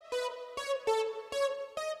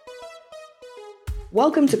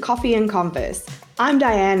Welcome to Coffee and Converse. I'm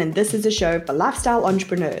Diane, and this is a show for lifestyle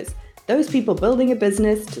entrepreneurs, those people building a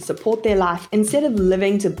business to support their life instead of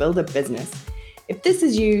living to build a business. If this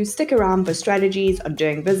is you, stick around for strategies on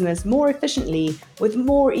doing business more efficiently, with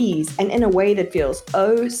more ease, and in a way that feels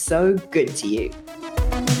oh so good to you.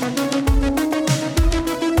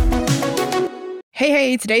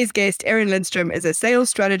 Hey, today's guest, Erin Lindstrom, is a sales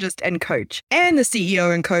strategist and coach and the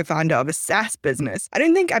CEO and co-founder of a SaaS business. I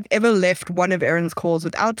don't think I've ever left one of Erin's calls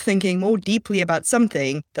without thinking more deeply about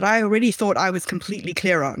something that I already thought I was completely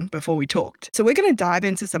clear on before we talked. So we're going to dive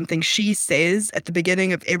into something she says at the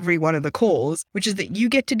beginning of every one of the calls, which is that you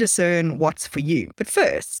get to discern what's for you. But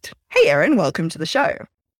first, hey Erin, welcome to the show.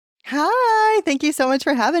 Hi, thank you so much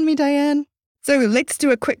for having me, Diane. So let's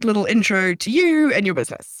do a quick little intro to you and your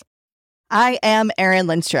business. I am Erin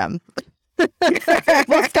Lindstrom.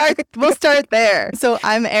 We'll start there. So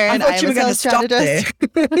I'm Erin. I am a sales strategist.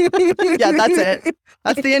 Yeah, that's it.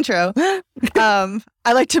 That's the intro.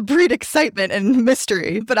 I like to breed excitement and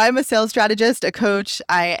mystery, but I'm a sales strategist, a coach.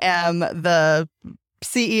 I am the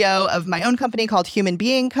CEO of my own company called Human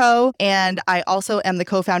Being Co. And I also am the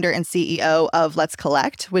co-founder and CEO of Let's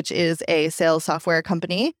Collect, which is a sales software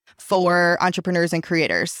company for entrepreneurs and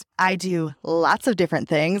creators. I do lots of different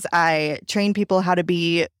things. I train people how to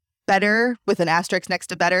be better, with an asterisk next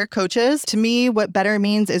to better, coaches. To me, what better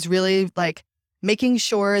means is really like making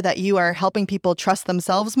sure that you are helping people trust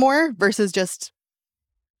themselves more versus just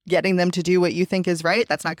getting them to do what you think is right.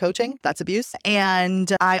 That's not coaching. That's abuse.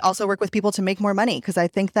 And I also work with people to make more money because I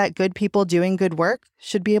think that good people doing good work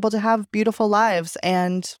should be able to have beautiful lives.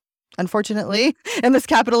 And unfortunately, in this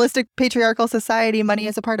capitalistic patriarchal society, money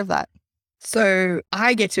is a part of that. So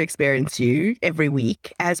I get to experience you every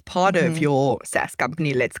week as part of your SaaS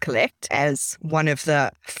company, Let's Collect, as one of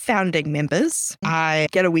the founding members. I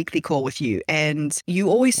get a weekly call with you, and you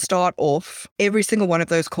always start off every single one of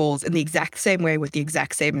those calls in the exact same way with the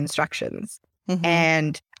exact same instructions.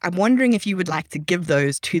 And I'm wondering if you would like to give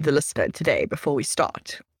those to the listener today before we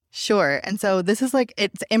start. Sure. And so this is like,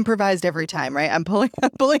 it's improvised every time, right? I'm pulling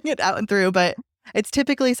it out and through, but it's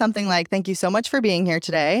typically something like, thank you so much for being here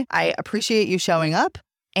today. I appreciate you showing up.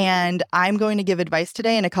 And I'm going to give advice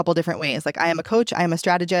today in a couple different ways. Like I am a coach, I am a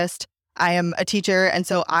strategist, I am a teacher. And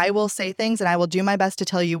so I will say things and I will do my best to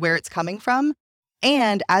tell you where it's coming from.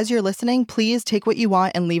 And as you're listening, please take what you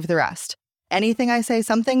want and leave the rest. Anything I say,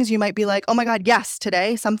 some things you might be like, oh my God, yes,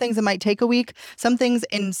 today. Some things it might take a week. Some things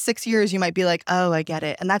in 6 years, you might be like, oh, I get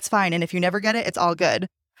it. And that's fine. And if you never get it, it's all good.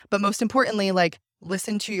 But most importantly, like,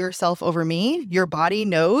 listen to yourself over me. Your body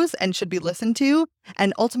knows and should be listened to.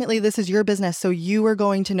 And ultimately, this is your business. So you are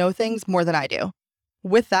going to know things more than I do.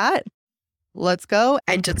 With that, let's go.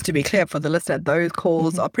 And just to be clear for the listener, those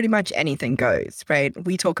calls are pretty much anything goes, right?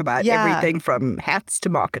 We talk about everything from hats to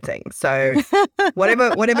marketing. So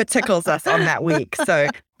whatever tickles us on that week. So,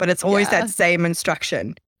 but it's always that same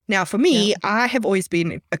instruction. Now, for me, I have always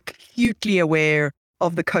been acutely aware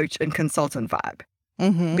of the coach and consultant vibe.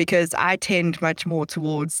 Because I tend much more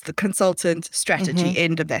towards the consultant strategy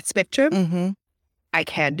end of that spectrum. I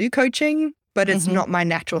can do coaching, but it's not my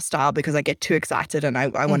natural style because I get too excited and I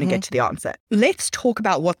want to get to the answer. Let's talk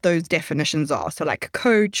about what those definitions are. So like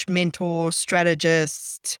coach, mentor,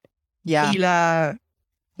 strategist, healer.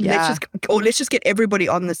 Let's just get everybody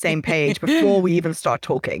on the same page before we even start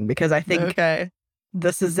talking, because I think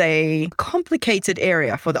this is a complicated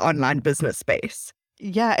area for the online business space.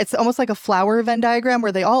 Yeah, it's almost like a flower Venn diagram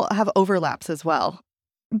where they all have overlaps as well.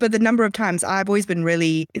 But the number of times I've always been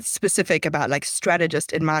really specific about like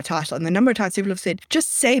strategist in my title. And the number of times people have said,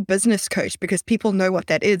 just say business coach because people know what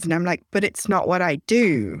that is. And I'm like, but it's not what I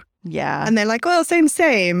do. Yeah. And they're like, well,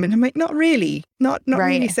 same. And I'm like, not really. Not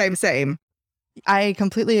really same. I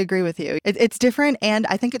completely agree with you. It's different. And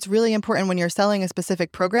I think it's really important when you're selling a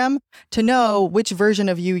specific program to know which version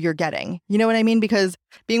of you you're getting. You know what I mean? Because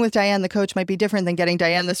being with Diane, the coach, might be different than getting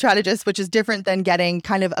Diane, the strategist, which is different than getting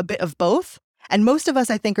kind of a bit of both. And most of us,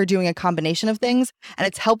 I think, are doing a combination of things. And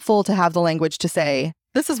it's helpful to have the language to say,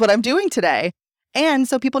 this is what I'm doing today. And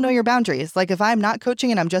so people know your boundaries. Like if I'm not coaching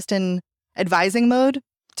and I'm just in advising mode,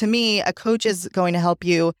 to me, a coach is going to help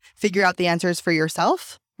you figure out the answers for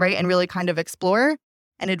yourself, right? And really kind of explore.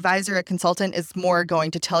 An advisor, a consultant is more going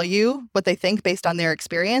to tell you what they think based on their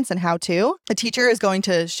experience and how to. A teacher is going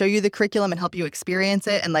to show you the curriculum and help you experience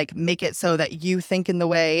it and like make it so that you think in the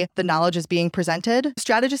way the knowledge is being presented.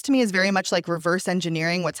 Strategist to me is very much like reverse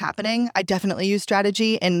engineering what's happening. I definitely use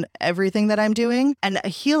strategy in everything that I'm doing. And a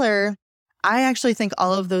healer, I actually think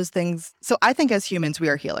all of those things. So I think as humans, we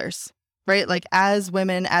are healers, right? Like as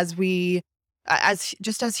women, as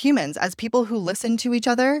humans, as people who listen to each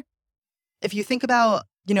other. If you think about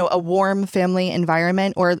a warm family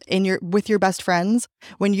environment or with your best friends,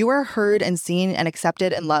 when you are heard and seen and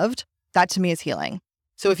accepted and loved, that to me is healing.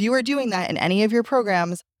 So if you are doing that in any of your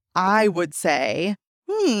programs, I would say,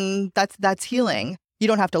 that's healing. You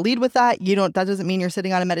don't have to lead with that. That doesn't mean you're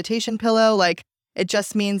sitting on a meditation pillow. Like, it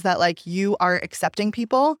just means that like you are accepting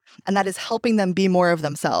people and that is helping them be more of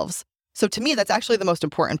themselves. So to me, that's actually the most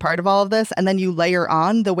important part of all of this. And then you layer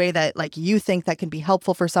on the way that like you think that can be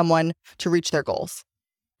helpful for someone to reach their goals.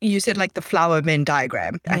 You said like the flower Venn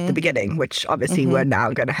diagram at the beginning, which obviously we're now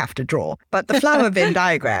going to have to draw. But the flower Venn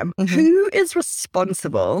diagram, who is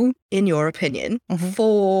responsible, in your opinion,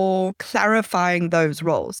 for clarifying those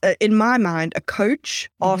roles? In my mind, a coach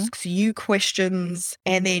asks you questions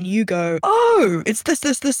and then you go, oh, it's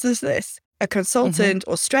this. A consultant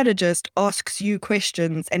or strategist asks you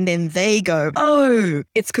questions and then they go, oh,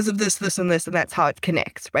 it's because of this, and this, and that's how it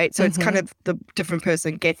connects, right? So it's kind of the different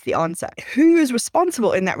person gets the answer. Who is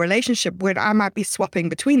responsible in that relationship when I might be swapping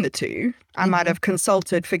between the two? I might have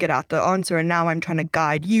consulted, figured out the answer, and now I'm trying to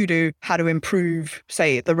guide you to how to improve,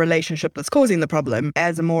 say, the relationship that's causing the problem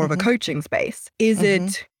as a more of a coaching space. Is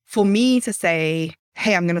it for me to say,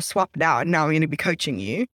 hey, I'm going to swap now and now I'm going to be coaching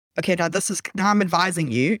you? Okay, now I'm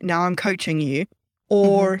advising you, now I'm coaching you.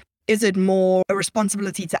 Or is it more a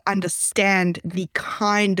responsibility to understand the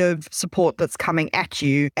kind of support that's coming at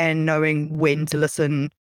you and knowing when to listen?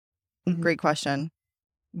 Great question.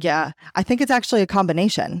 Yeah, I think it's actually a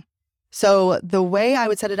combination. So the way I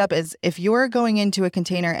would set it up is if you're going into a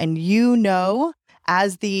container and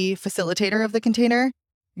as the facilitator of the container,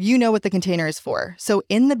 you know what the container is for. So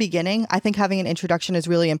in the beginning, I think having an introduction is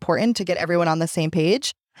really important to get everyone on the same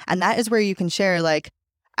page. And that is where you can share, like,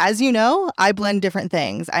 as you know, I blend different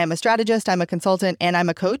things. I am a strategist, I'm a consultant, and I'm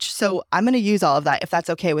a coach. So I'm going to use all of that if that's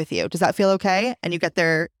okay with you. Does that feel okay? And you get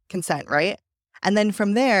their consent, right? And then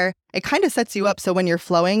from there, it kind of sets you up so when you're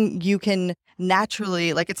flowing, you can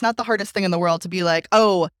naturally, like, it's not the hardest thing in the world to be like,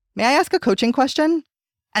 oh, may I ask a coaching question?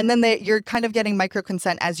 And then you're kind of getting micro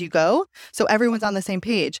consent as you go. So everyone's on the same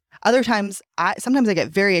page. Other times, sometimes I get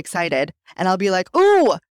very excited and I'll be like,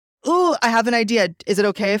 oh, I have an idea. Is it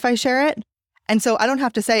okay if I share it? And so I don't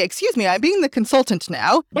have to say, excuse me, I'm being the consultant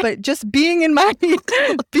now, but just being in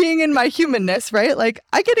my humanness, right? Like,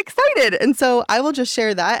 I get excited. And so I will just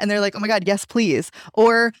share that. And they're like, oh my God, yes, please.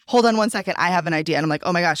 Or hold on one second, I have an idea. And I'm like,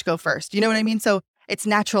 oh my gosh, go first. You know what I mean? So it's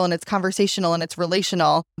natural and it's conversational and it's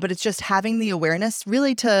relational, but it's just having the awareness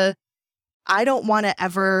really I don't want to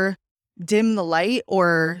ever dim the light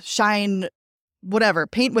or shine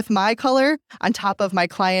paint with my color on top of my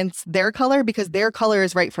clients, their color, because their color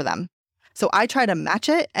is right for them. So I try to match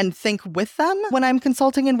it and think with them when I'm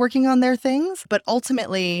consulting and working on their things. But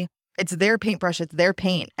ultimately, it's their paintbrush, it's their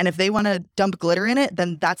paint. And if they want to dump glitter in it,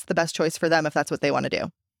 then that's the best choice for them if that's what they want to do.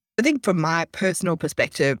 I think from my personal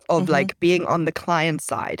perspective of like being on the client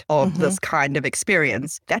side of this kind of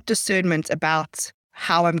experience, that discernment about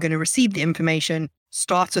how I'm going to receive the information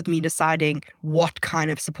starts with me deciding what kind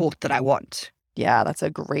of support that I want. Yeah, that's a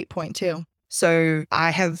great point too. So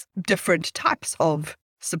I have different types of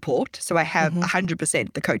support. So I have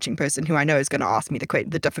 100% the coaching person who I know is going to ask me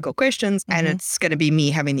the difficult questions and it's going to be me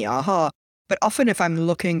having the aha. But often if I'm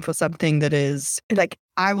looking for something that is like,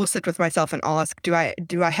 I will sit with myself and ask, do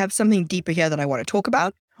I have something deeper here that I want to talk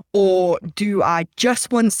about? Or do I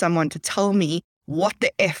just want someone to tell me what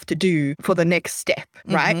the F to do for the next step,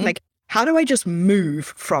 right? Like, how do I just move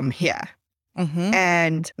from here?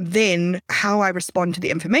 And then how I respond to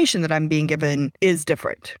the information that I'm being given is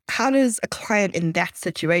different. How does a client in that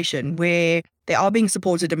situation where they are being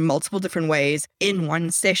supported in multiple different ways in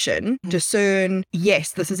one session discern,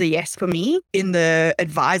 yes, this is a yes for me in the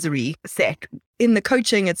advisory set? In the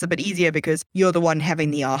coaching, it's a bit easier because you're the one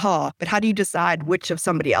having the aha. But how do you decide which of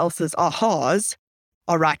somebody else's ahas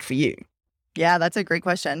are right for you? Yeah, that's a great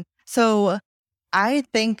question. So I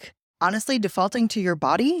think, honestly, defaulting to your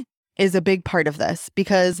body is a big part of this,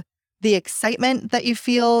 because the excitement that you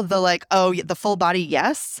feel, the like, oh, the full body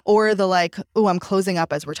yes, or the like, oh, I'm closing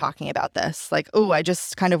up as we're talking about this. Like, oh, I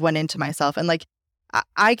just kind of went into myself. And like,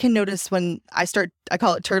 I can notice when I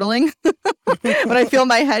call it turtling, when I feel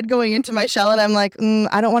my head going into my shell and I'm like,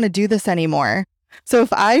 I don't want to do this anymore. So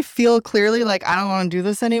if I feel clearly like I don't want to do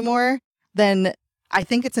this anymore, then I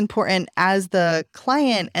think it's important as the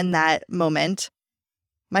client in that moment.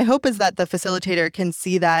 My hope is that the facilitator can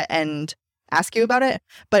see that and ask you about it,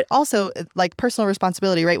 but also like personal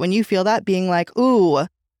responsibility, right? When you feel that, being like, ooh,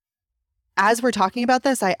 as we're talking about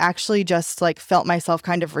this, I actually just like felt myself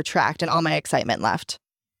kind of retract and all my excitement left.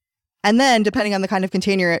 And then depending on the kind of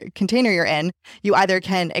container you're in, you either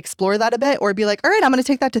can explore that a bit or be like, all right, I'm going to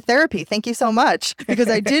take that to therapy. Thank you so much. Because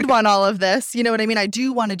I did want all of this. You know what I mean? I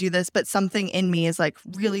do want to do this, but something in me is like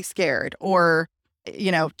really scared or,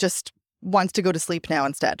 just wants to go to sleep now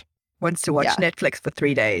instead. Wants to watch Netflix for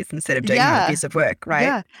 3 days instead of doing another piece of work, right?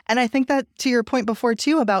 Yeah. And I think that to your point before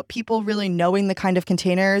too, about people really knowing the kind of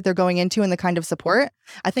container they're going into and the kind of support,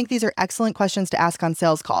 I think these are excellent questions to ask on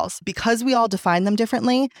sales calls because we all define them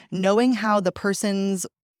differently. Knowing how the person's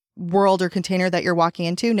world or container that you're walking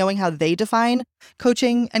into, knowing how they define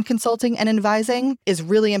coaching and consulting and advising is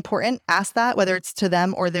really important. Ask that, whether it's to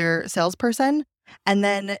them or their salesperson. And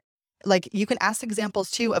then you can ask examples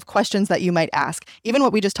too of questions that you might ask, even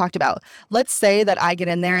what we just talked about. Let's say that I get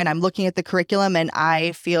in there and I'm looking at the curriculum and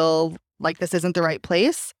I feel like this isn't the right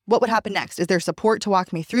place. What would happen next? Is there support to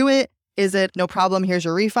walk me through it? Is it no problem, here's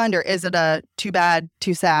your refund? Or is it a too bad,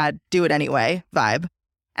 too sad, do it anyway vibe?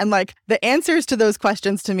 And the answers to those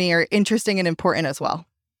questions to me are interesting and important as well.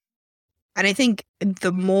 And I think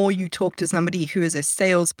the more you talk to somebody who is a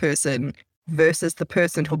salesperson versus the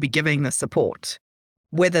person who'll be giving the support,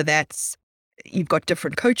 whether that's you've got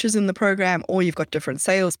different coaches in the program or you've got different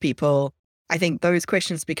salespeople, I think those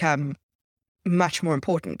questions become much more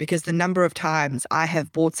important because the number of times I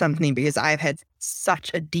have bought something because I've had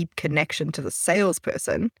such a deep connection to the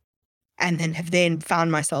salesperson and then have then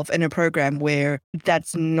found myself in a program where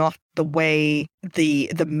that's not the way the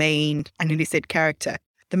main, I nearly said character,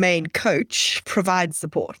 the main coach provides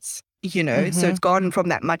supports, So it's gone from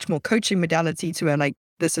that much more coaching modality to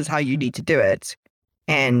this is how you need to do it.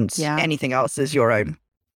 And anything else is your own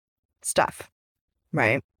stuff,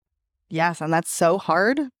 right? Yes, and that's so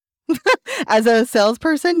hard as a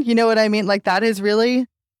salesperson. You know what I mean? That is really,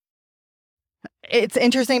 it's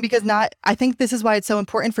interesting because I think this is why it's so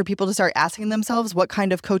important for people to start asking themselves, what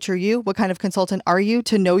kind of coach are you? What kind of consultant are you?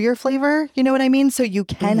 To know your flavor, you know what I mean? So you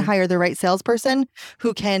can hire the right salesperson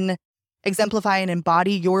who can exemplify and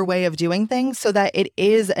embody your way of doing things so that it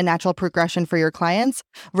is a natural progression for your clients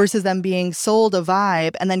versus them being sold a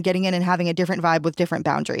vibe and then getting in and having a different vibe with different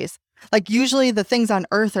boundaries. Usually the things on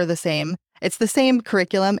earth are the same. It's the same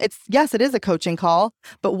curriculum. Yes, it is a coaching call,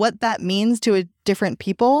 but what that means to different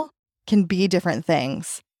people can be different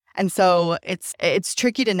things. And so it's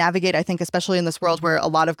tricky to navigate, I think, especially in this world where a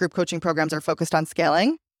lot of group coaching programs are focused on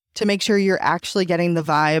scaling, to make sure you're actually getting the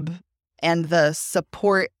vibe and the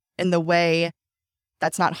support in the way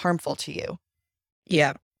that's not harmful to you.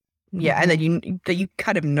 Yeah. Yeah. And then you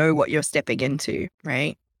kind of know what you're stepping into,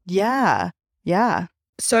 right? Yeah. Yeah.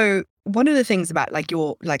 So one of the things about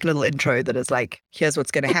your little intro that is here's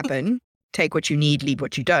what's going to happen, take what you need, leave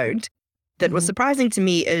what you don't, that was surprising to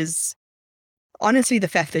me is honestly the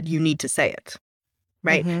fact that you need to say it,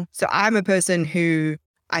 right? So I'm a person who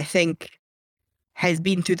I think has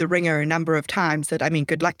been through the ringer a number of times that,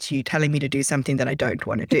 good luck to you telling me to do something that I don't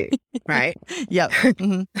want to do, right? Yep.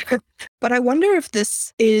 But I wonder if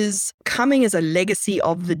this is coming as a legacy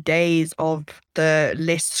of the days of the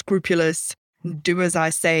less scrupulous, do as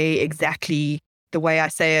I say exactly the way I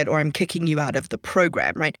say it, or I'm kicking you out of the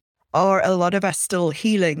program, right? Are a lot of us still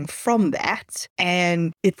healing from that?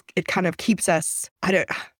 And it kind of keeps us, I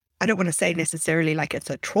don't want to say necessarily it's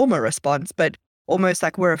a trauma response, but almost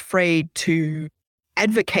we're afraid to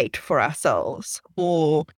advocate for ourselves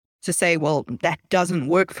or to say, well, that doesn't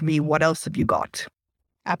work for me. What else have you got?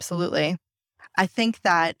 Absolutely. I think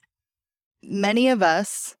that many of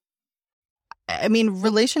us,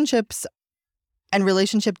 relationships and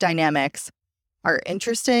relationship dynamics are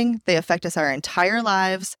interesting. They affect us our entire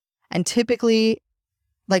lives. And typically,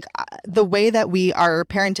 the way that we are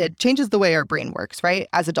parented changes the way our brain works, right?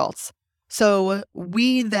 As adults. So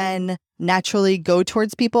we then naturally go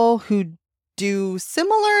towards people who do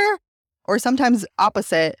similar or sometimes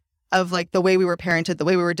opposite of the way we were parented, the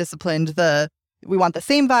way we were disciplined, we want the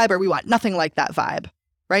same vibe or we want nothing like that vibe,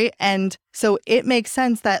 right? And so it makes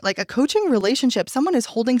sense that a coaching relationship, someone is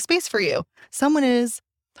holding space for you. Someone is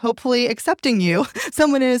hopefully accepting you.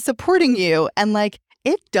 Someone is supporting you. And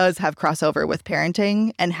it does have crossover with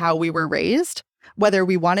parenting and how we were raised, whether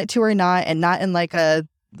we want it to or not, and not in a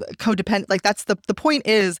codependent, that's the point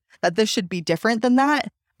is that this should be different than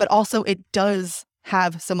that, but also it does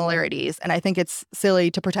have similarities. And I think it's silly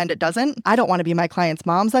to pretend it doesn't. I don't want to be my clients'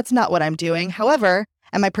 moms. That's not what I'm doing. However,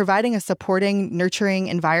 am I providing a supporting, nurturing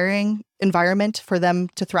environment for them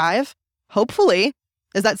to thrive? Hopefully.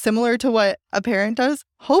 Is that similar to what a parent does?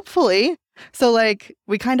 Hopefully. So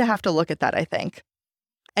we kind of have to look at that, I think.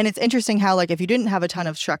 And it's interesting how if you didn't have a ton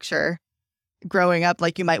of structure growing up,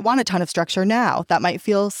 like you might want a ton of structure now. That might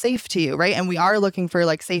feel safe to you, right? And we are looking for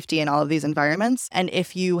like safety in all of these environments. And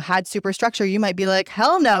if you had super structure, you might be like,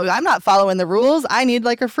 hell no, I'm not following the rules. I need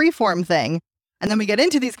like a free form thing. And then we get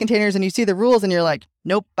into these containers and you see the rules and you're like,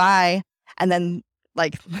 nope, bye. And then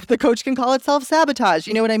like the coach can call it self-sabotage.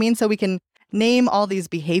 You know what I mean? So we can name all these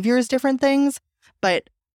behaviors different things, but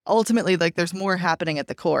ultimately like there's more happening at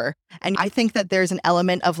the core. And I think that there's an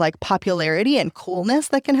element of like popularity and coolness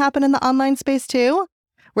that can happen in the online space too.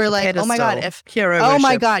 Where like, pedestal, oh my God, oh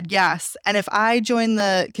my God, yes. And if I join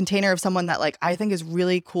the container of someone that like I think is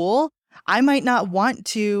really cool, I might not want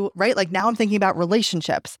to, right? Like now I'm thinking about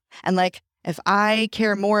relationships and like, if I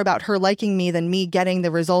care more about her liking me than me getting the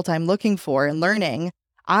result I'm looking for and learning,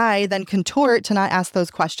 I then contort to not ask those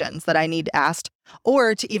questions that I need asked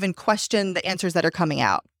or to even question the answers that are coming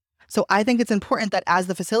out. So I think it's important that as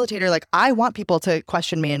the facilitator, like I want people to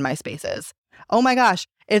question me in my spaces. Oh my gosh,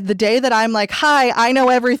 if the day that I'm like, hi, I know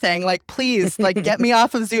everything, like please, like get me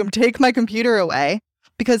off of Zoom, take my computer away.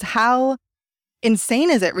 Because how insane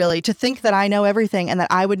is it really to think that I know everything and that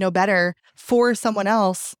I would know better for someone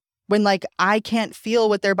else when like I can't feel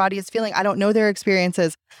what their body is feeling. I don't know their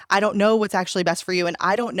experiences. I don't know what's actually best for you. And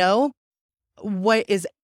I don't know what is,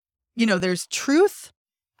 there's truth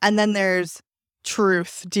and then there's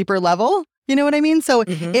truth, deeper level. You know what I mean? So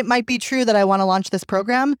it might be true that I want to launch this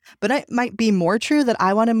program, but it might be more true that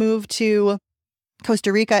I want to move to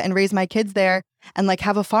Costa Rica and raise my kids there and like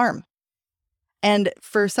have a farm. And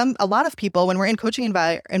for a lot of people, when we're in coaching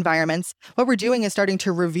environments, what we're doing is starting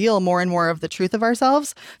to reveal more and more of the truth of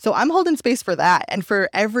ourselves. So I'm holding space for that and for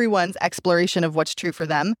everyone's exploration of what's true for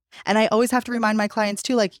them. And I always have to remind my clients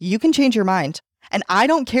too, like, you can change your mind. And I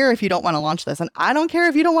don't care if you don't want to launch this. And I don't care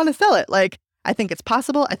if you don't want to sell it. Like, I think it's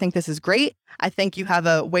possible. I think this is great. I think you have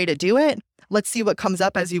a way to do it. Let's see what comes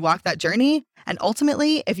up as you walk that journey. And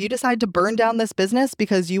ultimately, if you decide to burn down this business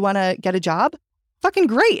because you want to get a job, fucking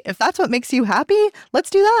great. If that's what makes you happy,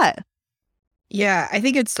 let's do that. Yeah, I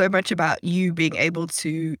think it's so much about you being able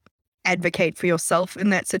to advocate for yourself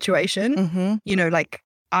in that situation. Like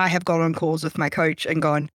I have gone on calls with my coach and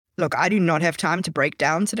gone, look, I do not have time to break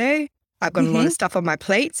down today. I've got a lot of stuff on my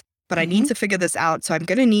plate, but I need to figure this out. So I'm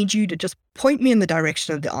going to need you to just point me in the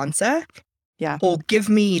direction of the answer. Yeah. Or give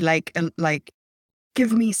me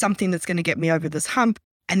give me something that's going to get me over this hump.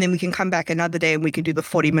 And then we can come back another day and we can do the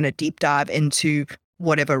 40-minute deep dive into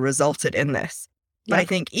whatever resulted in this. But I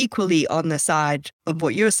think equally on the side of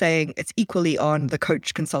what you're saying, it's equally on the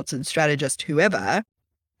coach, consultant, strategist, whoever,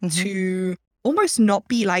 to almost not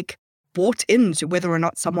be like bought into whether or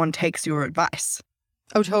not someone takes your advice.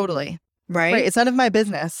 Oh, totally. Right? It's none of my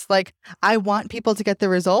business. Like, I want people to get the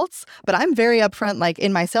results, but I'm very upfront, like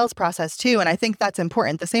in my sales process too. And I think that's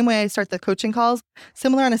important. The same way I start the coaching calls,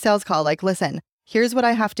 similar on a sales call, like, listen, here's what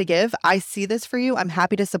I have to give. I see this for you. I'm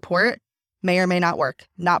happy to support. May or may not work.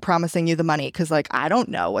 Not promising you the money because like, I don't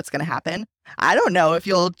know what's going to happen. I don't know if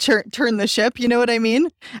you'll turn the ship. You know what I mean?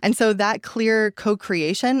 And so that clear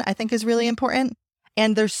co-creation, I think, is really important.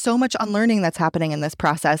 And there's so much unlearning that's happening in this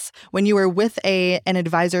process. When you are with an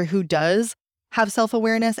advisor who does have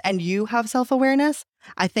self-awareness and you have self-awareness,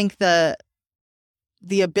 I think the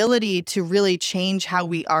ability to really change how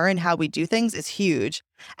we are and how we do things is huge.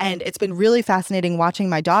 And it's been really fascinating watching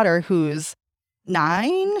my daughter, who's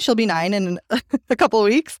 9, she'll be 9 in a couple of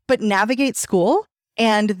weeks, but navigate school.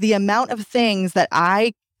 And the amount of things that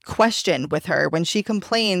I question with her when she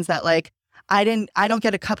complains that like, I don't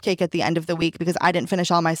get a cupcake at the end of the week because I didn't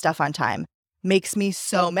finish all my stuff on time, makes me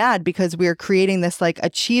so mad because we're creating this like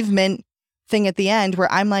achievement thing at the end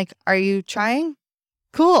where I'm like, are you trying?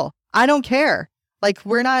 Cool. I don't care. Like,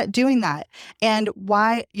 we're not doing that. And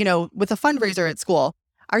why, with a fundraiser at school,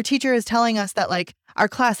 our teacher is telling us that like our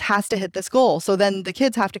class has to hit this goal. So then the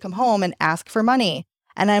kids have to come home and ask for money.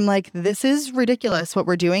 And I'm like, this is ridiculous what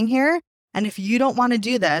we're doing here. And if you don't want to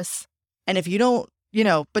do this, and if you don't,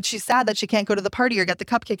 but she's sad that she can't go to the party or get the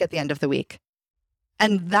cupcake at the end of the week.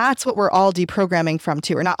 And that's what we're all deprogramming from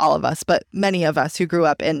too, or not all of us, but many of us who grew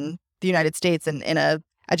up in the United States and in a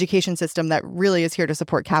education system that really is here to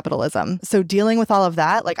support capitalism. So dealing with all of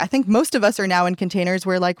that, like I think most of us are now in containers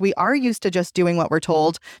where like we are used to just doing what we're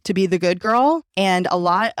told to be the good girl. And a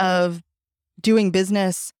lot of doing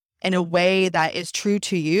business in a way that is true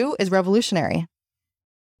to you is revolutionary.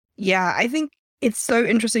 Yeah, I think it's so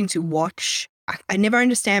interesting to watch. I never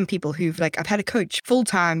understand people who've like, I've had a coach full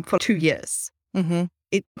time for 2 years.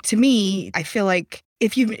 To me, I feel like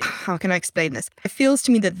how can I explain this? It feels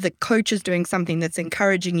to me that the coach is doing something that's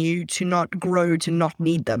encouraging you to not grow, to not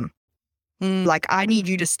need them. Like, I need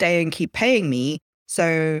you to stay and keep paying me.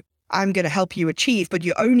 So I'm going to help you achieve, but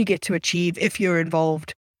you only get to achieve if you're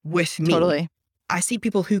involved with me. Totally. I see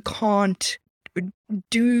people who can't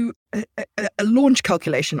do a launch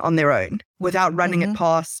calculation on their own without running it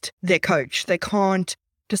past their coach. They can't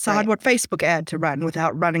decide what Facebook ad to run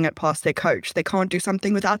without running it past their coach. They can't do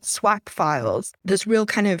something without swipe files. This real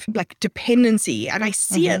kind of like dependency. And I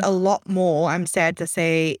see it a lot more, I'm sad to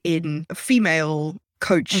say, in female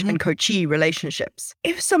coach and coachee relationships.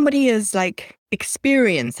 If somebody is like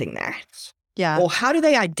experiencing that, or how do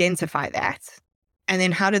they identify that? And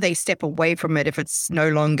then how do they step away from it if it's no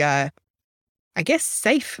longer, I guess,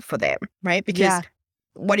 safe for them, right? Because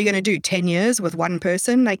what are you going to do? 10 years with one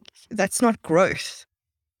person? Like, that's not growth.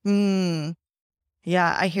 Yeah,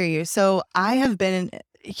 I hear you. So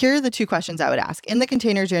here are the two questions I would ask. In the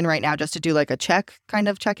containers you're in right now, just to do like a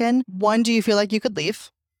check-in. One, do you feel like you could leave?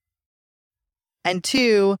 And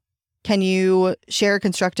two, can you share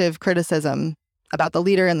constructive criticism about the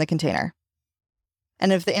leader in the container?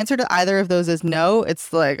 And if the answer to either of those is no,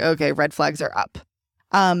 it's like, okay, red flags are up.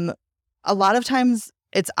 A lot of times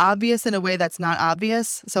it's obvious in a way that's not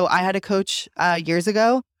obvious. So I had a coach years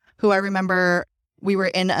ago who I remember we were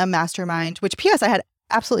in a mastermind, which P.S. I had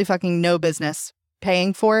absolutely fucking no business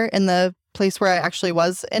paying for in the place where I actually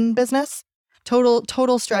was in business.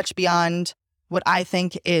 Total stretch beyond what I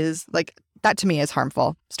think is like, that to me is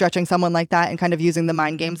harmful. Stretching someone like that and kind of using the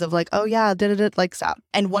mind games of like, oh yeah, like stop.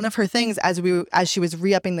 And one of her things as she was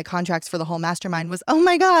re-upping the contracts for the whole mastermind was, oh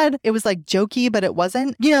my God, it was like jokey, but it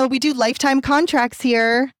wasn't. You know, we do lifetime contracts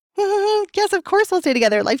here. Yes, of course we'll stay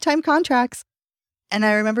together. Lifetime contracts. And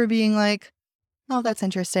I remember being like, oh, that's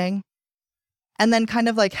interesting. And then kind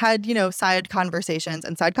of like had, side conversations,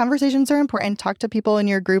 and side conversations are important. Talk to people in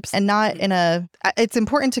your groups and not it's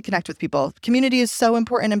important to connect with people. Community is so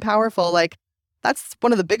important and powerful. Like that's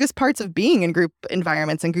one of the biggest parts of being in group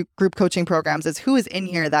environments and group coaching programs is who is in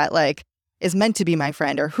here that like is meant to be my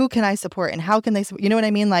friend, or who can I support and how can they, you know what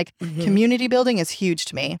I mean? Like community building is huge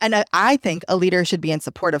to me. And I think a leader should be in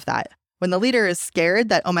support of that. When the leader is scared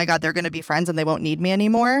that, oh my God, they're going to be friends and they won't need me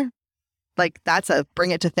anymore. Like that's bring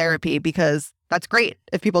it to therapy, because that's great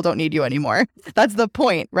if people don't need you anymore. That's the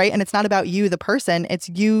point, right? And it's not about you, the person, it's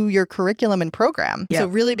you, your curriculum and program. So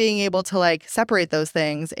really being able to like separate those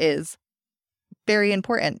things is very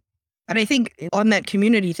important. And I think on that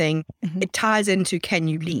community thing, it ties into can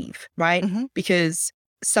you leave, right? Because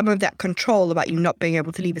some of that control about you not being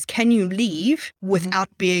able to leave is can you leave without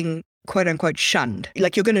being quote unquote shunned?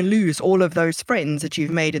 Like you're going to lose all of those friends that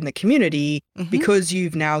you've made in the community because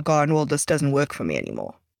you've now gone, well, this doesn't work for me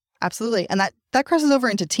anymore. Absolutely. And that crosses over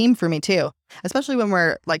into team for me too, especially when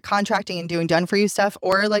we're like contracting and doing done for you stuff,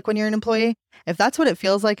 or like when you're an employee. If that's what it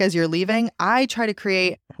feels like as you're leaving, I try to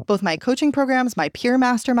create both my coaching programs, my peer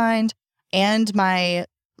mastermind, and my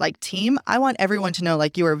like team. I want everyone to know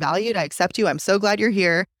like you are valued. I accept you. I'm so glad you're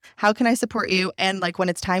here. How can I support you? And like when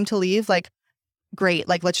it's time to leave, like great,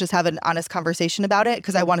 like let's just have an honest conversation about it,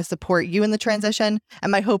 because I want to support you in the transition.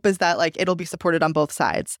 And my hope is that like it'll be supported on both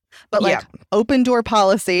sides. But like open door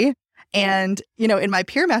policy. And, in my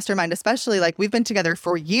peer mastermind, especially, like we've been together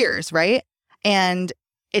for years, right? And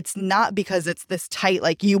it's not because it's this tight,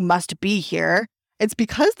 like you must be here. It's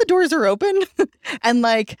because the doors are open and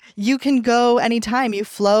like you can go anytime, you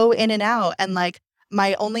flow in and out. And like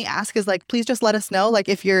my only ask is like, please just let us know, like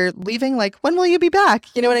if you're leaving, like when will you be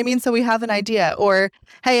back? You know what I mean? So we have an idea. Or,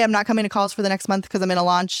 hey, I'm not coming to calls for the next month because I'm in a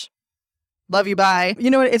launch. Love you, bye.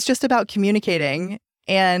 It's just about communicating.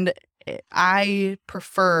 And I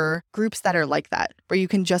prefer groups that are like that, where you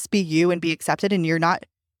can just be you and be accepted, and you're not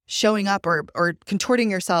showing up or contorting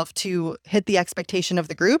yourself to hit the expectation of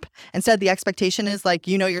the group. Instead, the expectation is like,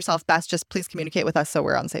 yourself best, just please communicate with us so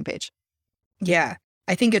we're on the same page. Yeah.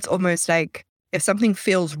 I think it's almost like if something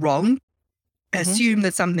feels wrong, assume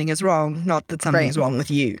that something is wrong, not that something's wrong with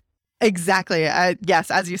you. Exactly. Yes.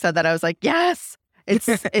 As you said that, I was like, yes,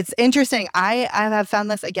 it's interesting. I have found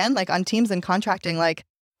this again, like on teams and contracting, like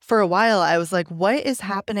for a while, I was like, what is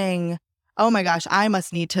happening? Oh my gosh, I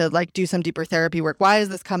must need to like do some deeper therapy work. Why is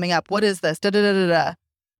this coming up? What is this? Da, da, da, da, da.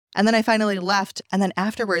 And then I finally left. And then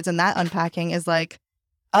afterwards, and that unpacking is like,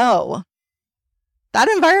 oh, that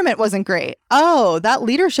environment wasn't great. Oh, that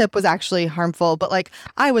leadership was actually harmful. But like,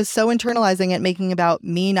 I was so internalizing it, making about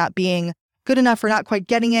me not being good enough or not quite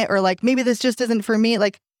getting it, or like, maybe this just isn't for me.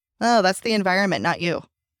 Like, oh, that's the environment, not you.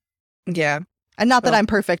 Yeah. And not that I'm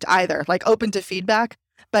perfect either, like open to feedback.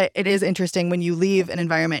 But it is interesting when you leave an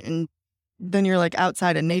environment and then you're like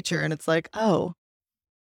outside in nature and it's like, oh,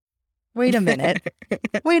 wait a minute.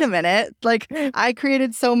 Like I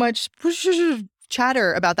created so much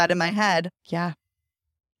chatter about that in my head. Yeah.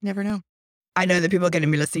 Never know. I know that people are going to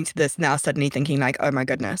be listening to this now suddenly thinking like, oh my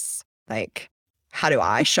goodness, like how do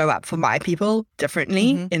I show up for my people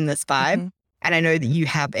differently in this vibe? And I know that you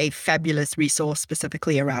have a fabulous resource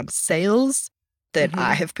specifically around sales that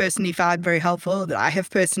I have personally found very helpful, that I have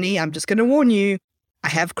personally, I'm just going to warn you, I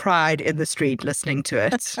have cried in the street listening to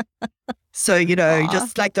it. So, you know,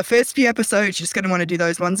 just like the first few episodes, you're just going to want to do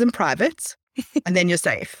those ones in private and then you're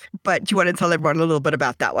safe. But do you want to tell everyone a little bit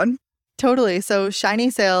about that one? Totally. So Shiny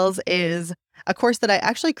Sales is a course that I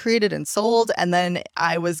actually created and sold. And then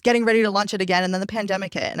I was getting ready to launch it again. And then the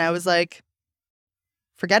pandemic hit. And I was like,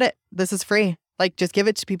 forget it. This is free. Like, just give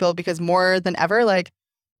it to people, because more than ever, like,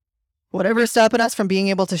 whatever's stopping us from being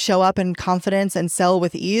able to show up in confidence and sell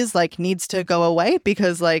with ease, like, needs to go away,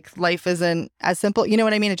 because like life isn't as simple. You know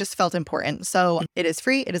what I mean? It just felt important. So it is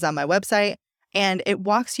free. It is on my website. And it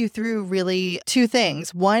walks you through really two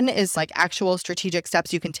things. One is like actual strategic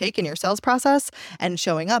steps you can take in your sales process and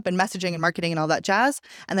showing up and messaging and marketing and all that jazz.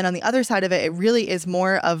 And then on the other side of it, it really is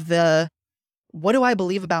more of the, what do I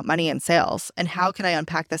believe about money and sales, and how can I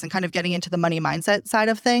unpack this, and kind of getting into the money mindset side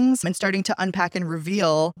of things and starting to unpack and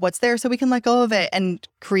reveal what's there so we can let go of it and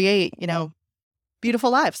create, you know, beautiful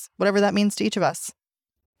lives, whatever that means to each of us.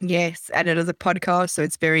 Yes. And it is a podcast, so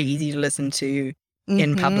it's very easy to listen to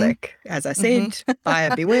in public. As I said,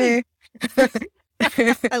 buyer beware.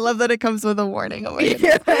 I love that it comes with a warning. Oh my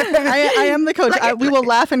goodness. I am the coach. We will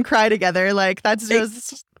laugh and cry together. Like, that's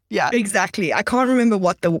just... Yeah, exactly. I can't remember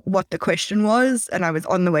what the question was, and I was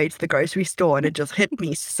on the way to the grocery store, and it just hit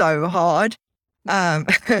me so hard. Not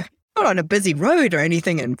on a busy road or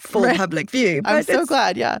anything in full public view. But I'm so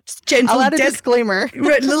glad. Yeah, gentle, I'll add a disclaimer.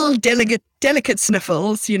 Little delicate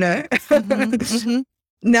sniffles, you know.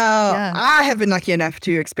 Now, I have been lucky enough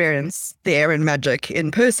to experience the Erin Magic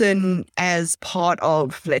in person as part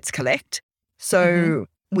of Let's Collect. So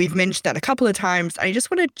we've mentioned that a couple of times. I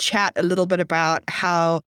just want to chat a little bit about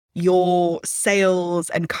how your sales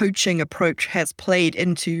and coaching approach has played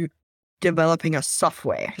into developing a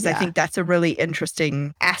software, because I think that's a really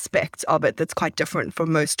interesting aspect of it that's quite different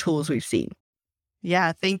from most tools we've seen.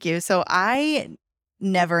 Yeah, thank you. So I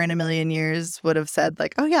never in a million years would have said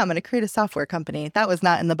like, oh yeah, I'm going to create a software company. That was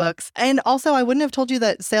not in the books. And also I wouldn't have told you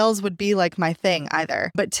that sales would be like my thing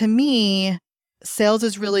either. But to me, sales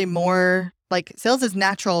is really more like, sales is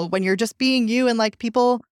natural when you're just being you, and like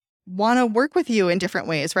people want to work with you in different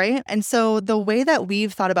ways, right? And so the way that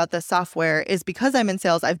we've thought about this software is, because I'm in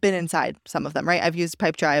sales, I've been inside some of them, right? I've used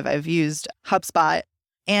Pipedrive, I've used HubSpot.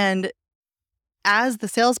 And as the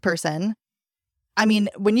salesperson, I mean,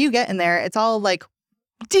 when you get in there, it's all like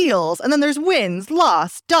deals, and then there's wins,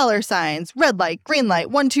 loss, dollar signs, red light, green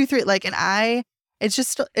light, 1, 2, 3. Like, and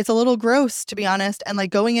it's a little gross, to be honest. And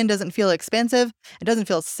like going in doesn't feel expansive. It doesn't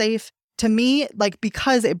feel safe to me, like,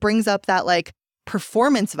 because it brings up that like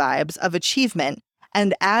performance vibes of achievement.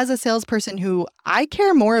 And as a salesperson who I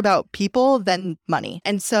care more about people than money.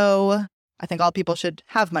 And so I think all people should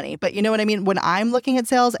have money. But you know what I mean? When I'm looking at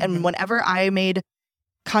sales, and whenever I made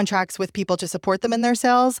contracts with people to support them in their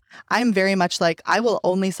sales, I'm very much like, I will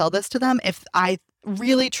only sell this to them if I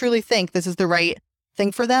really truly think this is the right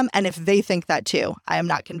thing for them, and if they think that too. I am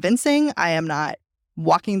not convincing. I am not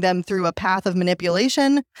walking them through a path of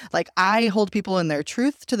manipulation. Like, I hold people in their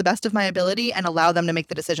truth to the best of my ability and allow them to make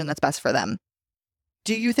the decision that's best for them.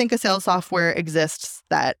 Do you think a sales software exists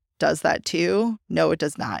that does that too? No, it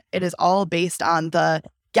does not. It is all based on the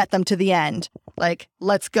get them to the end. Like,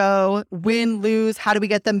 let's go, win, lose. How do we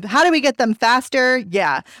get them faster?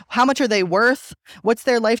 Yeah. How much are they worth? What's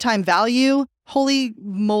their lifetime value? Holy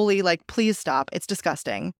moly, like, please stop. It's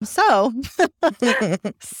disgusting. So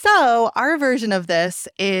our version of this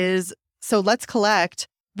is, so Let's Collect.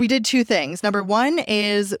 We did two things. Number one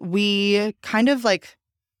is we kind of like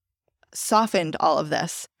softened all of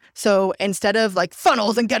this. So instead of like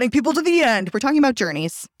funnels and getting people to the end, we're talking about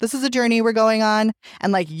journeys. This is a journey we're going on,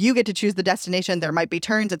 and like, you get to choose the destination. There might be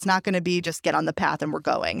turns. It's not going to be just get on the path and we're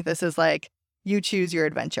going. This is like, you choose your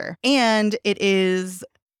adventure. And it is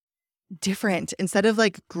different. Instead of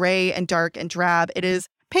like gray and dark and drab, it is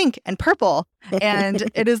pink and purple, and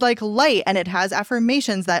it is like light, and it has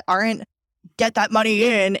affirmations that aren't get that money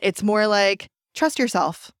in. It's more like trust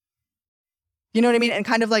yourself. You know what I mean? And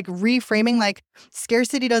kind of like reframing, like,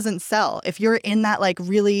 scarcity doesn't sell. If you're in that like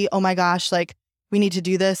really, oh my gosh, like, we need to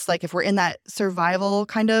do this. Like, if we're in that survival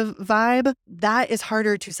kind of vibe, that is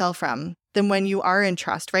harder to sell from than when you are in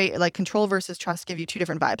trust, right? Like, control versus trust give you two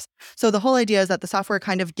different vibes. So the whole idea is that the software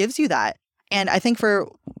kind of gives you that. And I think for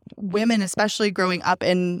women, especially growing up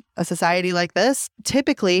in a society like this,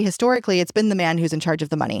 typically, historically, it's been the man who's in charge of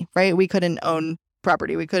the money, right? We couldn't own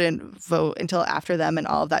property. We couldn't vote until after them and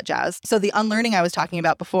all of that jazz. So the unlearning I was talking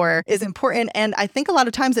about before is important. And I think a lot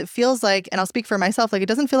of times it feels like, and I'll speak for myself, like, it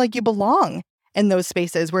doesn't feel like you belong in those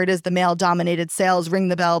spaces where it is the male dominated sales, ring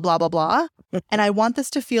the bell, blah, blah, blah. And I want this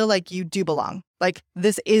to feel like you do belong. Like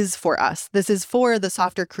this is for us. This is for the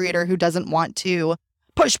softer creator who doesn't want to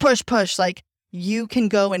push, push, push. Like you can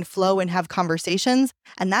go and flow and have conversations,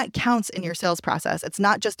 and that counts in your sales process. It's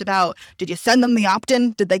not just about, did you send them the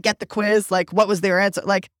opt-in? Did they get the quiz? Like what was their answer?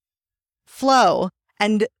 Like flow.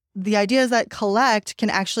 And the idea is that Collect can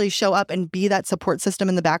actually show up and be that support system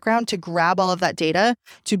in the background to grab all of that data,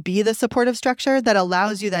 to be the supportive structure that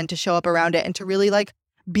allows you then to show up around it and to really like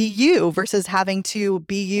be you versus having to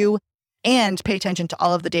be you and pay attention to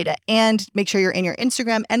all of the data and make sure you're in your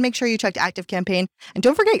Instagram and make sure you checked ActiveCampaign and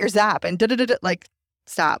don't forget your Zap and like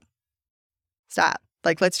stop.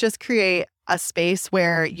 Like let's just create a space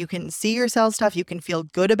where you can see your sales stuff, you can feel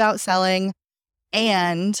good about selling,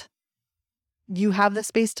 and you have the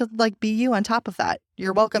space to like be you on top of that.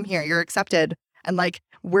 You're welcome here. You're accepted. And like,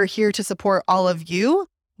 we're here to support all of you,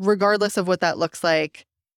 regardless of what that looks like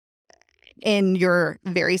in your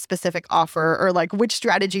very specific offer or like which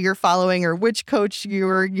strategy you're following or which coach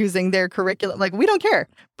you're using their curriculum. Like, we don't care.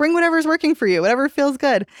 Bring whatever's working for you, whatever feels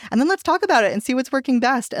good. And then let's talk about it and see what's working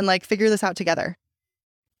best and like figure this out together.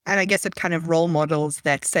 And I guess it kind of role models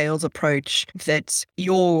that sales approach that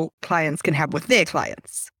your clients can have with their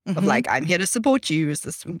clients. Of like, I'm here to support you. Is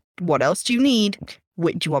this, what else do you need?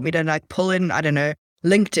 Do you want me to like pull in, I don't know,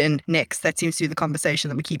 LinkedIn next? That seems to be the conversation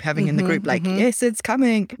that we keep having in the group. Like, yes, it's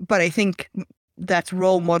coming. But I think that's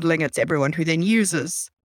role modeling it to everyone who then uses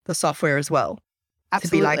the software as well.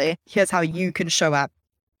 Absolutely. To be like, here's how you can show up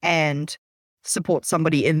and support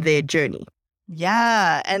somebody in their journey.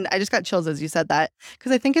 Yeah. And I just got chills as you said that,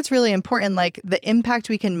 because I think it's really important, like the impact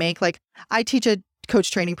we can make. Like I teach a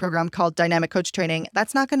coach training program called Dynamic Coach Training.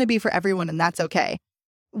 That's not going to be for everyone, and that's okay.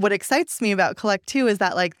 What excites me about Collect too is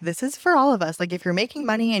that like this is for all of us. Like if you're making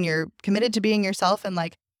money and you're committed to being yourself and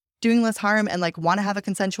like doing less harm and like want to have a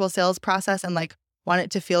consensual sales process and like want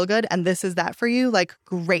it to feel good, and this is that for you, like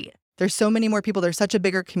great. There's so many more people. There's such a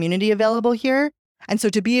bigger community available here. And so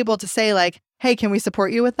to be able to say like, hey, can we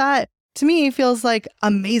support you with that? To me, feels like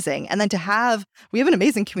amazing. And then we have an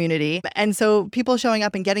amazing community. And so people showing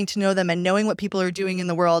up and getting to know them and knowing what people are doing in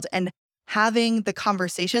the world and having the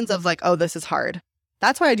conversations of like, oh, this is hard.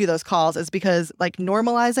 That's why I do those calls, is because like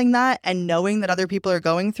normalizing that and knowing that other people are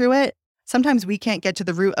going through it. Sometimes we can't get to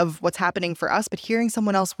the root of what's happening for us, but hearing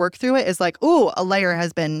someone else work through it is like, oh, a layer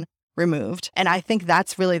has been removed. And I think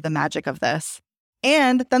that's really the magic of this.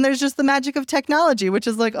 And then there's just the magic of technology, which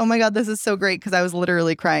is like, oh my God, this is so great, because I was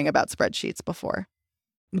literally crying about spreadsheets before.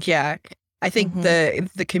 Yeah. I think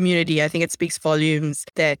the community, I think it speaks volumes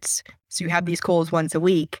that, so you have these calls once a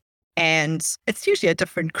week and it's usually a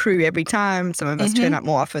different crew every time. Some of us turn up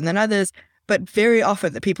more often than others, but very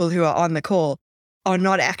often the people who are on the call are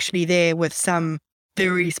not actually there with some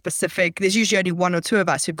very specific, there's usually only one or two of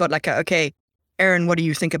us who've got like okay, Erin, what do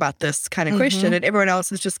you think about this kind of question? And everyone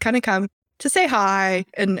else has just kind of come to say hi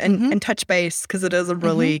and touch base, because it is a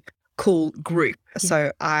really cool group.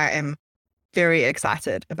 So I am very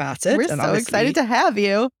excited about it. We're so excited to have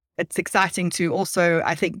you. It's exciting to also,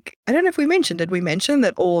 I think, I don't know if we mentioned, did we mention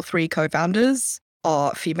that all three co-founders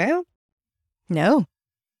are female? No,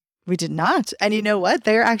 we did not. And you know what?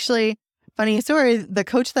 They're actually, funny story, the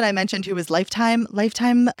coach that I mentioned who was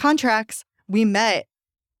lifetime contracts, we met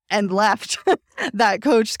and left that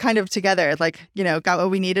coach kind of together, like, you know, got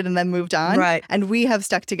what we needed and then moved on. Right. And we have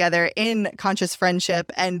stuck together in conscious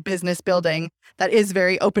friendship and business building that is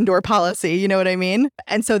very open door policy. You know what I mean?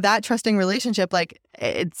 And so that trusting relationship, like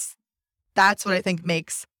that's what I think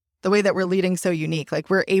makes the way that we're leading so unique. Like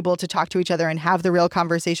we're able to talk to each other and have the real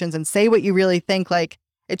conversations and say what you really think. Like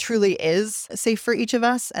it truly is safe for each of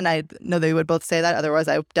us. And I know they would both say that. Otherwise,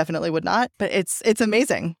 I definitely would not. But it's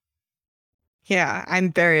amazing. Yeah,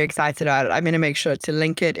 I'm very excited about it. I'm going to make sure to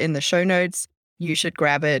link it in the show notes. You should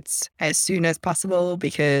grab it as soon as possible,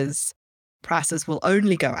 because prices will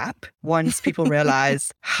only go up once people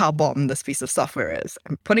realize how bomb this piece of software is.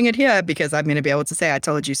 I'm putting it here because I'm going to be able to say, I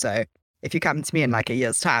told you so. If you come to me in like a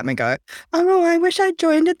year's time and go, oh no, I wish I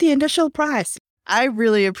joined at the initial price. I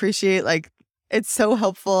really appreciate, like, it's so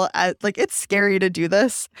helpful like, it's scary to do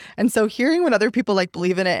this. And so hearing when other people like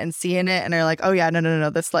believe in it and see in it and are like, oh yeah, no,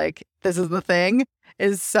 this is the thing,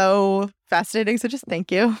 is so fascinating. So just thank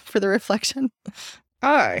you for the reflection.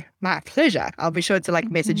 Oh, my pleasure. I'll be sure to like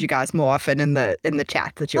message you guys more often in the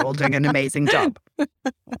chat that you're all doing an amazing job.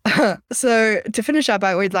 So to finish up,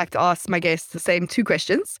 I always like to ask my guests the same two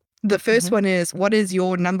questions. The first one is, what is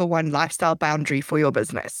your number one lifestyle boundary for your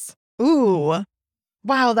business? Ooh.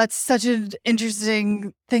 Wow, that's such an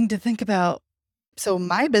interesting thing to think about. So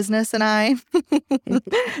my business and I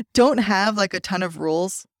don't have like a ton of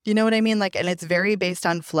rules. You know what I mean? Like, and it's very based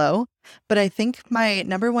on flow. But I think my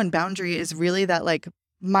number one boundary is really that like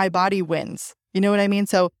my body wins. You know what I mean?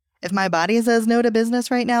 So if my body says no to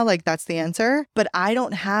business right now, like that's the answer. But I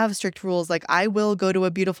don't have strict rules. Like I will go to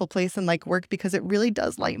a beautiful place and like work because it really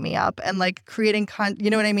does light me up, and like creating you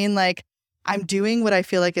know what I mean? Like I'm doing what I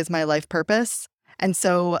feel like is my life purpose. And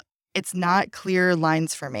so it's not clear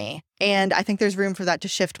lines for me. And I think there's room for that to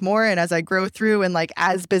shift more. And as I grow through and like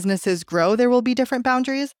as businesses grow, there will be different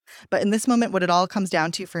boundaries. But in this moment, what it all comes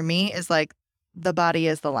down to for me is like the body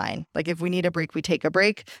is the line. Like if we need a break, we take a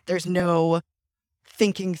break. There's no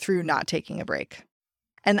thinking through not taking a break.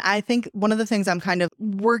 And I think one of the things I'm kind of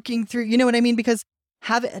working through, you know what I mean? Because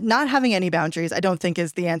not having any boundaries, I don't think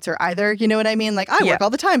is the answer either. You know what I mean? Like I work all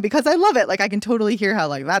the time because I love it. Like I can totally hear how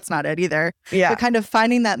like that's not it either. Yeah. But kind of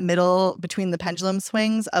finding that middle between the pendulum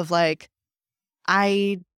swings of like,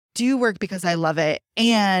 I do work because I love it.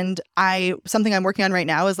 And something I'm working on right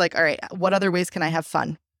now is like, all right, what other ways can I have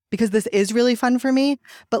fun? Because this is really fun for me.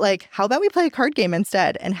 But like, how about we play a card game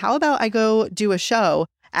instead? And how about I go do a show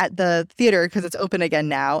at the theater because it's open again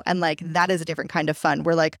now. And like, that is a different kind of fun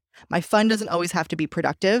where like my fun doesn't always have to be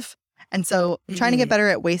productive. And so I'm trying to get better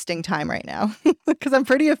at wasting time right now because I'm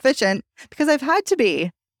pretty efficient because I've had to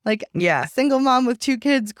be like single mom with 2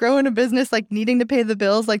 kids, growing a business, like needing to pay the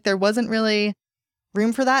bills. Like there wasn't really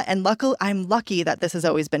room for that. And I'm lucky that this has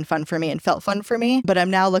always been fun for me and felt fun for me. But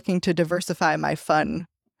I'm now looking to diversify my fun.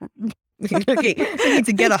 Okay, I need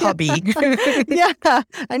to get a hobby. Yeah,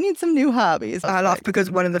 I need some new hobbies. I laugh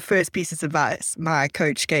because one of the first pieces of advice my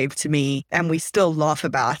coach gave to me, and we still laugh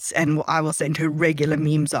about, and I will send her regular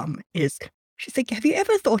memes on, is she's like, have you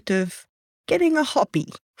ever thought of getting a hobby?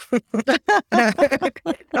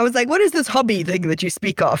 I was like, what is this hobby thing that you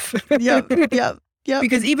speak of? Yep.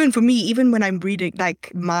 Because even for me, even when I'm reading,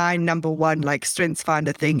 like my number one like strengths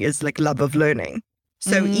finder thing is like love of learning.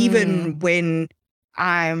 So even when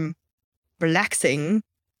I'm relaxing,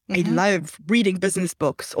 I love reading business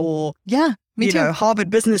books or me too. Harvard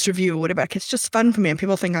Business Review or whatever. It's just fun for me, and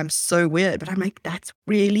people think I'm so weird, but I'm like, that's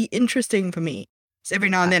really interesting for me. So every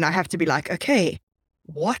now and then I have to be like, okay,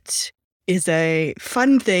 what is a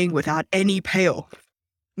fun thing without any payoff?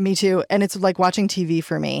 Me too. And it's like watching TV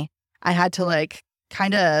for me. I had to like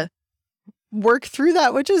kind of work through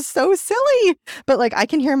that, which is so silly. But like I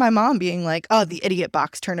can hear my mom being like, oh, the idiot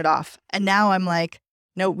box, turn it off. And now I'm like,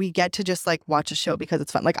 no, we get to just like watch a show because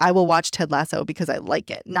it's fun. Like I will watch Ted Lasso because I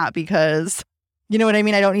like it, not because, you know what I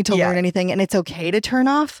mean? I don't need to learn anything, and it's okay to turn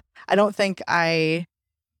off. I don't think I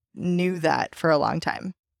knew that for a long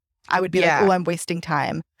time. I would be like, oh, I'm wasting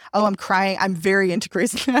time. Oh, I'm crying. I'm very into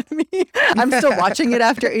Grey's Anatomy. I'm still watching it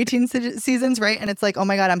after 18 seasons, right? And it's like, oh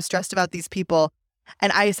my God, I'm stressed about these people.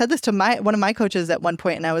 And I said this to one of my coaches at one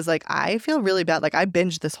point, and I was like, I feel really bad. Like I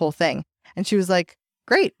binged this whole thing. And she was like,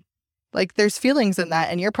 great. Like there's feelings in that,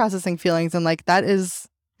 and you're processing feelings, and like that is,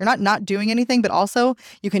 you're not doing anything, but also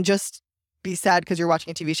you can just be sad because you're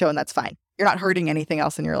watching a TV show, and that's fine. You're not hurting anything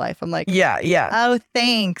else in your life. I'm like, oh,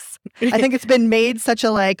 thanks. I think it's been made such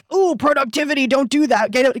a like, oh, productivity, don't do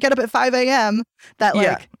that. Get up at 5 a.m. that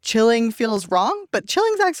like chilling feels wrong, but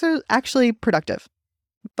chilling's actually productive.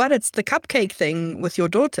 But it's the cupcake thing with your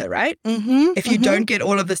daughter, right? Mm-hmm, if you don't get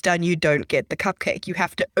all of this done, you don't get the cupcake. You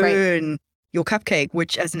have to earn your cupcake,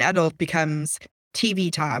 which as an adult becomes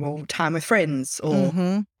TV time or time with friends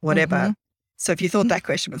or whatever. So if you thought that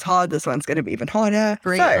question was hard, this one's going to be even harder.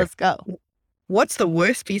 Great, so, let's go. What's the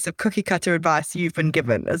worst piece of cookie cutter advice you've been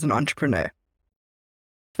given as an entrepreneur?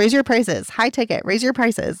 Raise your prices. High ticket. Raise your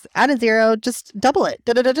prices. Add a zero. Just double it.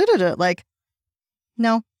 Like,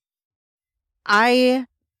 no. I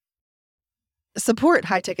support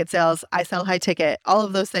high ticket sales. I sell high ticket. All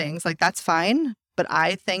of those things. Like, that's fine. But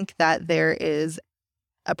I think that there is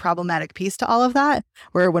a problematic piece to all of that,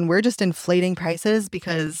 where when we're just inflating prices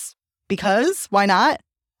because why not?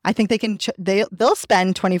 I think they can. They'll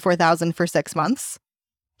spend $24,000 for 6 months.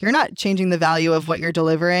 You're not changing the value of what you're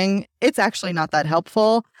delivering. It's actually not that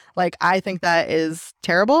helpful. Like, I think that is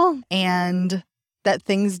terrible, and that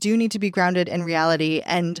things do need to be grounded in reality,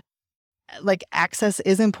 and like access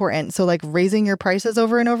is important. So like raising your prices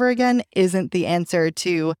over and over again isn't the answer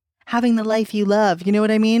to having the life you love. You know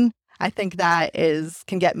what I mean? I think that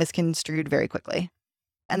can get misconstrued very quickly.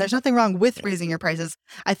 And there's nothing wrong with raising your prices.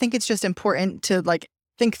 I think it's just important to like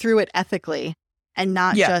think through it ethically and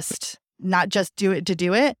not just do it to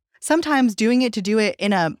do it. Sometimes doing it to do it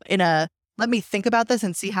in a let me think about this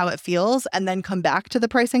and see how it feels and then come back to the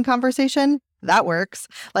pricing conversation. That works.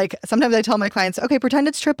 Like sometimes I tell my clients, okay, pretend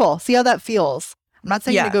it's triple. See how that feels. I'm not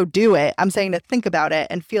saying to go do it. I'm saying to think about it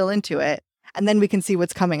and feel into it. and then we can see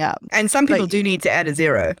what's coming up. And some people do need to add a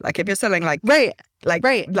zero. Like if you're selling like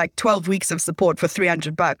 12 weeks of support for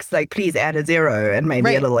 $300, like please add a zero and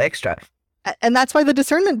maybe a little extra. And that's why the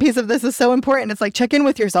discernment piece of this is so important. It's like, check in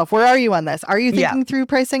with yourself. Where are you on this? Are you thinking through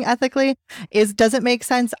pricing ethically? Does it make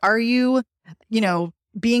sense? Are you,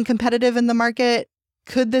 being competitive in the market?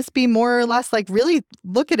 Could this be more or less like really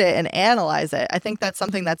look at it and analyze it? I think that's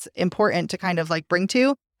something that's important to kind of like bring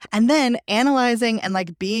to. And then analyzing and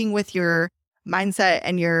like being with your mindset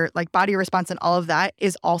and your like body response and all of that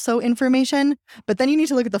is also information. But then you need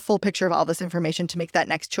to look at the full picture of all this information to make that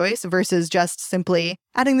next choice versus just simply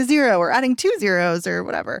adding the zero or adding 2 zeros or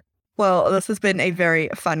whatever. Well, this has been a very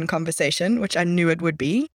fun conversation, which I knew it would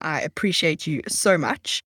be. I appreciate you so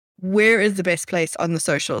much. Where is the best place on the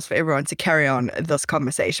socials for everyone to carry on this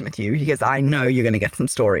conversation with you? Because I know you're going to get some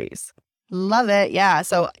stories. Love it. Yeah.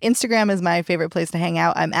 So Instagram is my favorite place to hang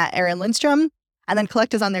out. I'm at Erin Lindstrom. And then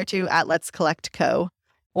Collect is on there too at Let's Collect Co.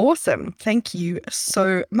 Awesome. Thank you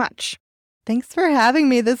so much. Thanks for having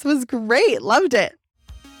me. This was great. Loved it.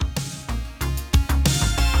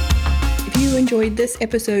 If you enjoyed this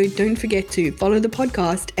episode, don't forget to follow the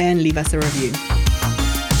podcast and leave us a review.